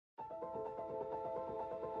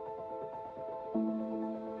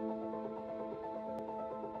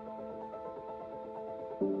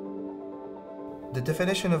The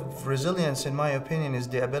definition of resilience, in my opinion, is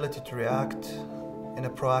the ability to react in a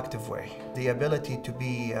proactive way. The ability to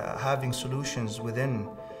be having solutions within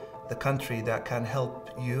the country that can help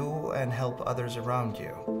you and help others around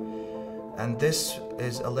you. And this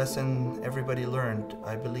is a lesson everybody learned,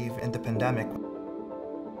 I believe, in the pandemic.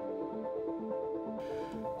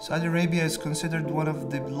 Saudi Arabia is considered one of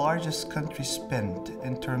the largest countries spent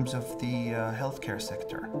in terms of the healthcare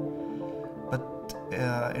sector.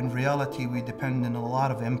 But in reality, we depend on a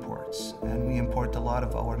lot of imports, and we import a lot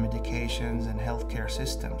of our medications and healthcare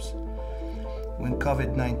systems. When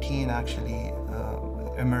COVID-19 actually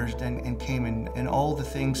emerged and came in, and all the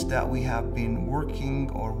things that we have been working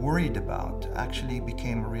or worried about actually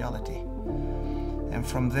became a reality. And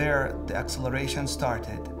from there, the acceleration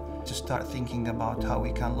started to start thinking about how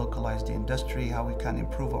we can localize the industry, how we can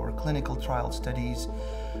improve our clinical trial studies,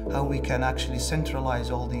 how we can actually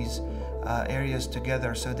centralize all these areas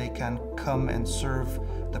together so they can come and serve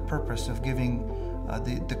the purpose of giving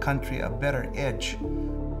the country a better edge.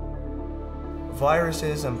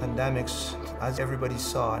 Viruses and pandemics, as everybody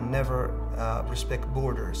saw, never respect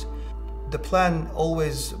borders. The plan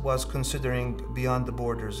always was considering beyond the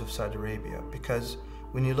borders of Saudi Arabia, because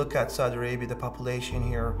when you look at Saudi Arabia, the population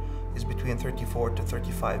here is between 34 to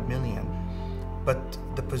 35 million. But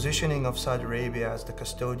the positioning of Saudi Arabia as the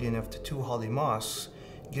custodian of the two holy mosques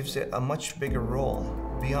gives it a much bigger role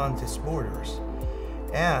beyond its borders.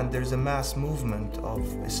 And there's a mass movement of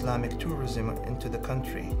Islamic tourism into the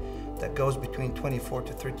country that goes between 24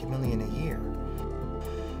 to 30 million a year.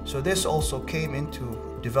 So this also came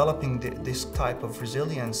into developing this type of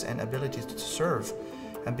resilience and ability to serve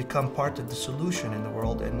and become part of the solution in the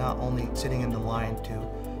world, and not only sitting in the line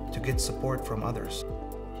to get support from others.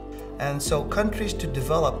 And so countries, to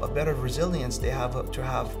develop a better resilience, they have to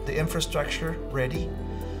have the infrastructure ready.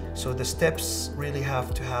 So the steps really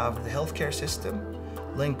have to have the healthcare system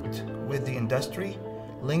linked with the industry,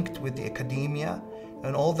 linked with the academia,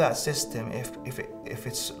 and all that system, if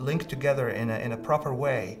it's linked together in a proper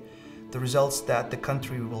way, the results that the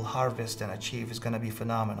country will harvest and achieve is going to be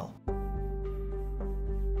phenomenal.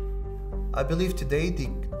 I believe today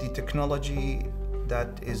the technology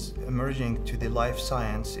that is emerging to the life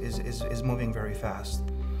science is moving very fast.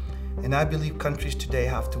 And I believe countries today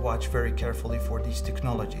have to watch very carefully for these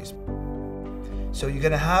technologies. So you're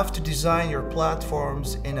going to have to design your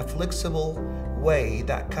platforms in a flexible way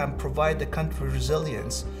that can provide the country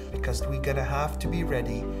resilience, because we're going to have to be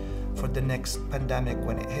ready for the next pandemic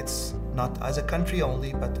when it hits, not as a country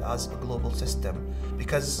only, but as a global system.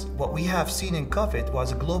 Because what we have seen in COVID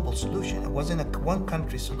was a global solution. It wasn't a one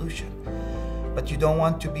country solution. But you don't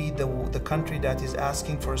want to be the country that is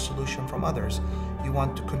asking for a solution from others. You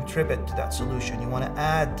want to contribute to that solution. You want to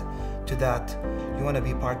add to that. You want to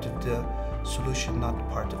be part of the solution, not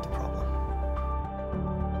part of the problem.